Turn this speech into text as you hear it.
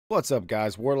What's up,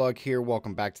 guys? Warlog here.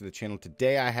 Welcome back to the channel.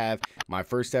 Today I have my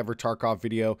first ever Tarkov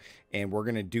video, and we're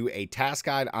going to do a task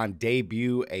guide on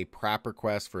debut, a Prapor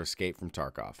quest for Escape from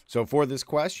Tarkov. So for this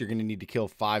quest, you're going to need to kill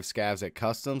 5 scavs at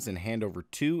customs and hand over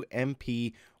 2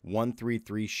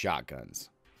 MP133 shotguns.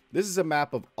 This is a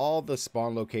map of all the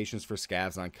spawn locations for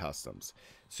scavs on customs.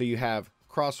 So you have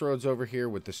Crossroads over here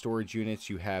with the storage units.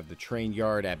 You have the train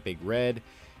yard at Big Red.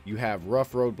 You have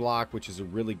Rough Roadblock, which is a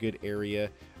really good area.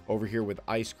 Over here with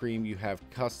Ice Cream, you have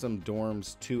custom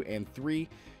dorms 2 and 3.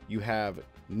 You have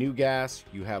New Gas,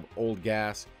 you have Old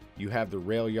Gas, you have the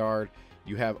Rail Yard.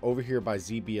 You have over here by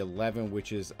ZB11,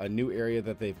 which is a new area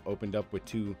that they've opened up with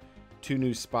two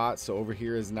new spots. So over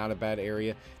here is not a bad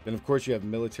area. Then of course you have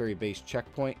Military Base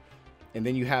Checkpoint. And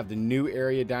then you have the new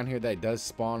area down here that does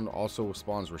spawn, also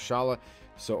spawns Reshala.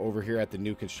 So over here at the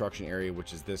new construction area,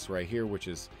 which is this right here, which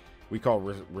is we call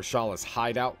Reshala's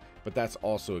hideout, but that's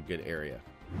also a good area.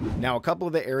 Now, a couple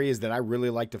of the areas that I really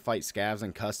like to fight scavs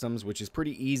and customs, which is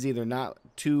pretty easy, they're not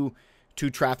too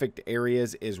trafficked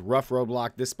areas, is Rough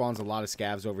Roadblock. This spawns a lot of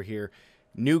scavs over here.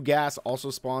 New Gas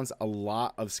also spawns a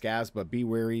lot of scavs, but be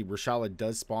wary, Reshala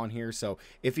does spawn here, so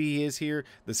if he is here,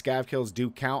 the scav kills do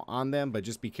count on them, but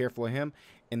just be careful of him.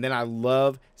 And then I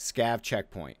love Scav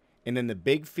Checkpoint. And then the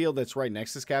big field that's right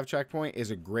next to Scav Checkpoint is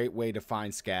a great way to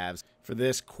find scavs for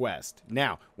this quest.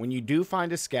 Now, when you do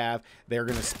find a scav, they're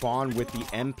going to spawn with the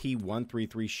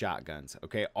MP133 shotguns.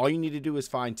 Okay, all you need to do is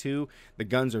find 2. The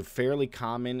guns are fairly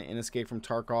common in Escape from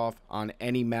Tarkov on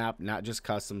any map, not just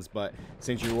customs. But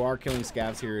since you are killing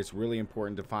scavs here, it's really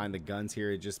important to find the guns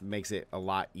here. It just makes it a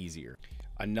lot easier.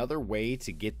 Another way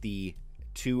to get the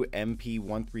 2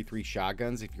 MP133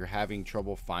 shotguns, if you're having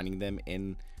trouble finding them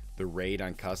in the raid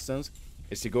on customs,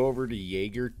 is to go over to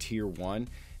Jaeger tier 1.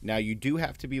 Now you do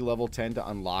have to be level 10 to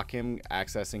unlock him,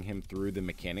 accessing him through the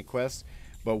mechanic quest,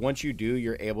 but once you do,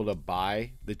 you're able to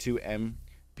buy the 2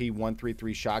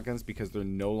 MP133 shotguns because they're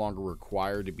no longer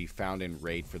required to be found in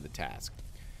raid for the task.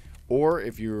 Or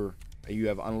if you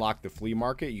have unlocked the flea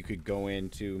market, you could go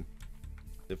into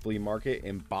the flea market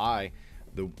and buy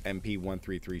the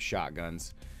MP133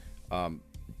 shotguns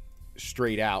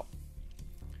straight out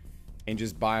and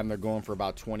just buy them. They're going for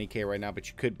about 20k right now, but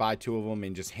you could buy 2 of them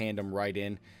and just hand them right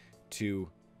in to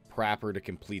Prapor to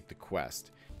complete the quest.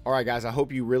 All right, guys, I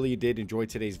hope you really did enjoy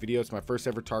today's video. It's my first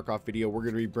ever Tarkov video. We're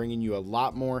going to be bringing you a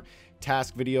lot more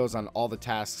task videos on all the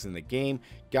tasks in the game,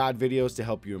 guide videos to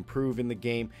help you improve in the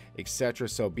game, etc.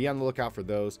 So be on the lookout for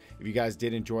those. If you guys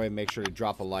did enjoy it, make sure to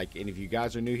drop a like. And if you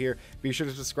guys are new here, be sure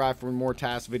to subscribe for more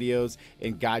task videos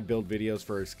and guide build videos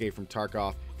for Escape from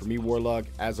Tarkov. For me, Warlog,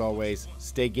 as always,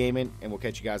 stay gaming, and we'll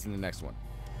catch you guys in the next one.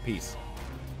 Peace.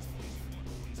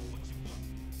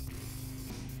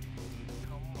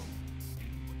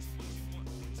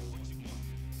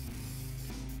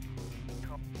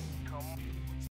 Come.